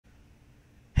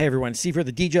Hey everyone, Steve here at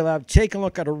the DJ Lab. Take a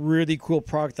look at a really cool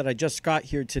product that I just got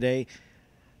here today.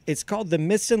 It's called the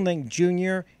Missing Link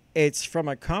Junior. It's from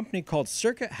a company called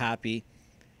Circuit Happy.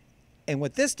 And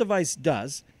what this device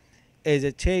does is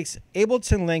it takes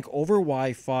Abelton link over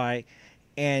Wi-Fi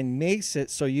and makes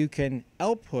it so you can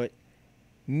output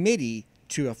MIDI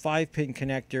to a 5-pin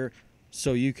connector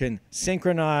so you can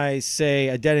synchronize, say,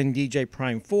 a Denon DJ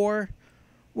Prime 4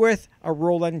 with a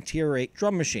Roland TR-8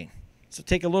 drum machine. So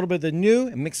take a little bit of the new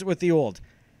and mix it with the old.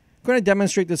 I'm going to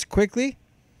demonstrate this quickly,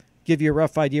 give you a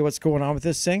rough idea what's going on with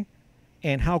this thing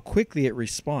and how quickly it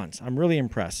responds. I'm really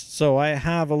impressed. So I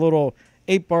have a little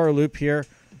 8-bar loop here.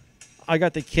 I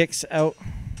got the kicks out.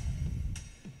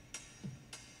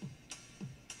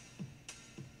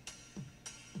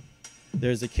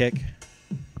 There's the kick.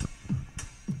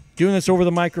 Doing this over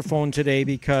the microphone today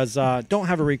because I don't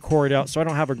have a record out, so I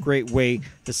don't have a great way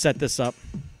to set this up.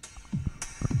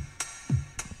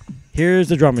 Here's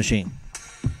the drum machine.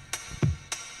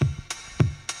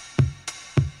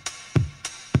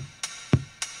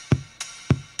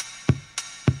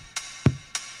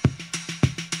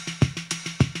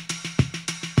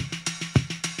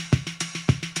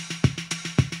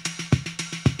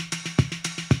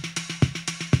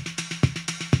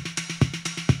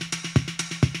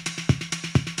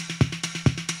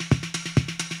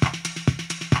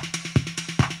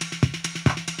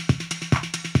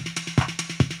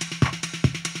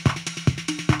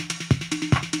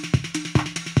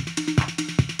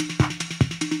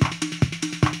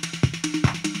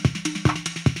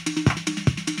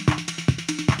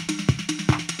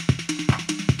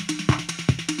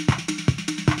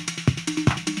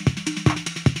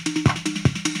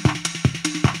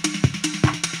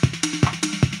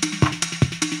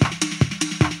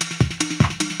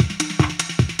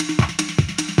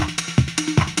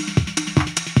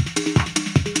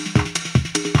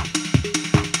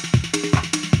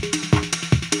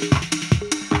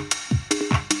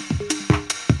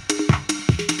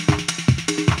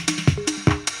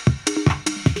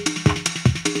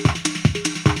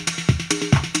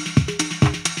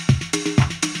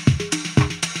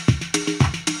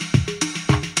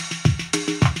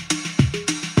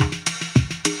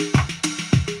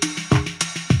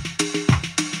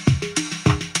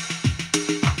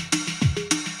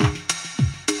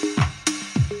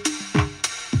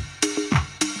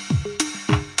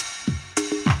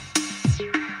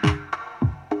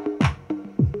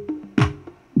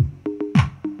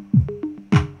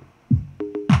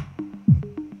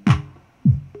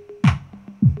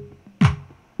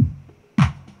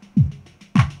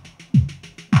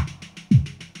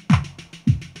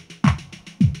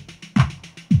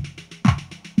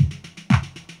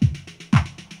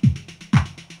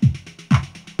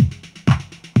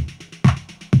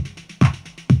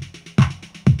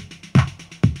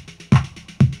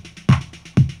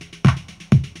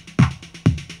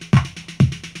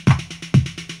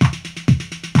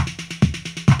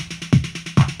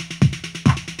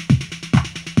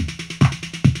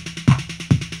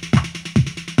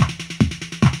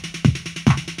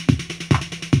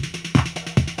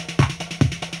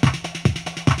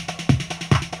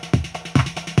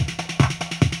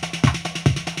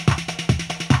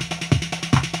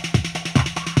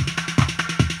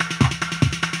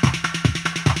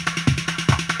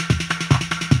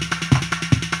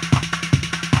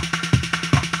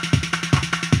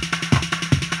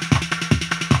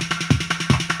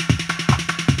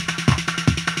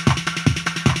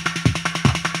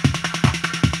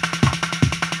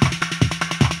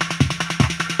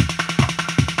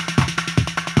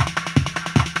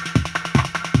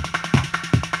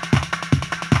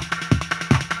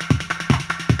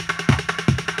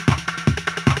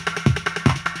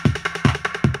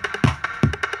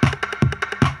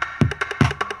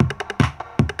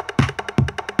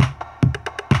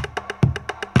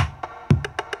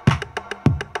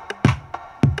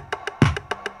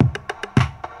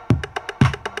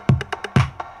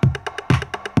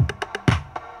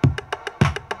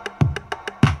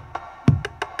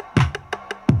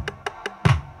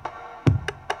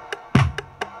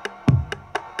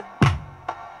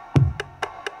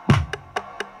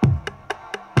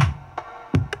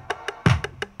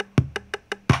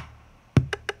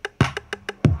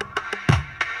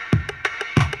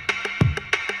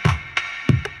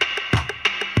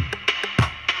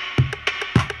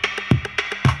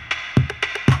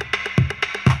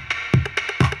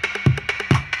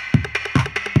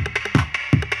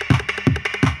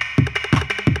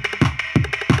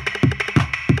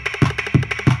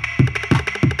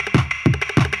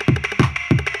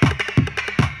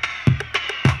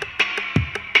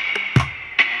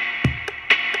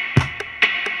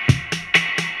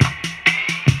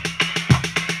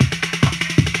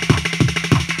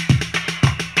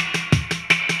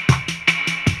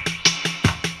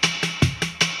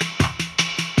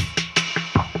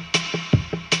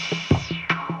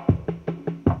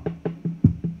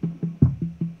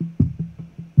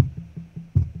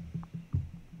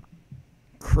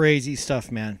 crazy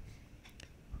stuff, man.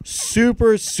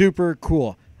 Super, super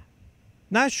cool.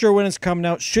 Not sure when it's coming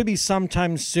out. Should be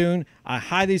sometime soon. I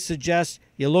highly suggest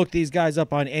you look these guys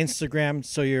up on Instagram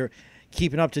so you're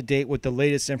keeping up to date with the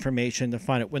latest information to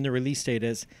find out when the release date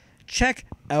is. Check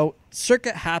out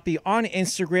Circuit Happy on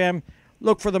Instagram.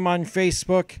 Look for them on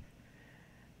Facebook.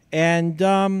 And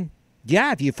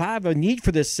yeah, if you have a need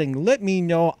for this thing, let me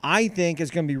know. I think it's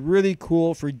going to be really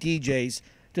cool for DJs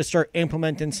to start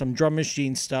implementing some drum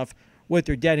machine stuff with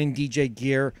their Denon DJ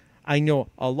gear. I know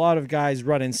a lot of guys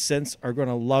running synths are going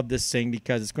to love this thing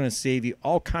because it's going to save you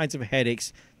all kinds of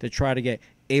headaches to try to get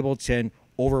Abelton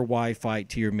over Wi-Fi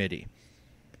to your MIDI.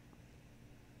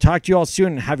 Talk to you all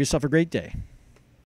soon and have yourself a great day.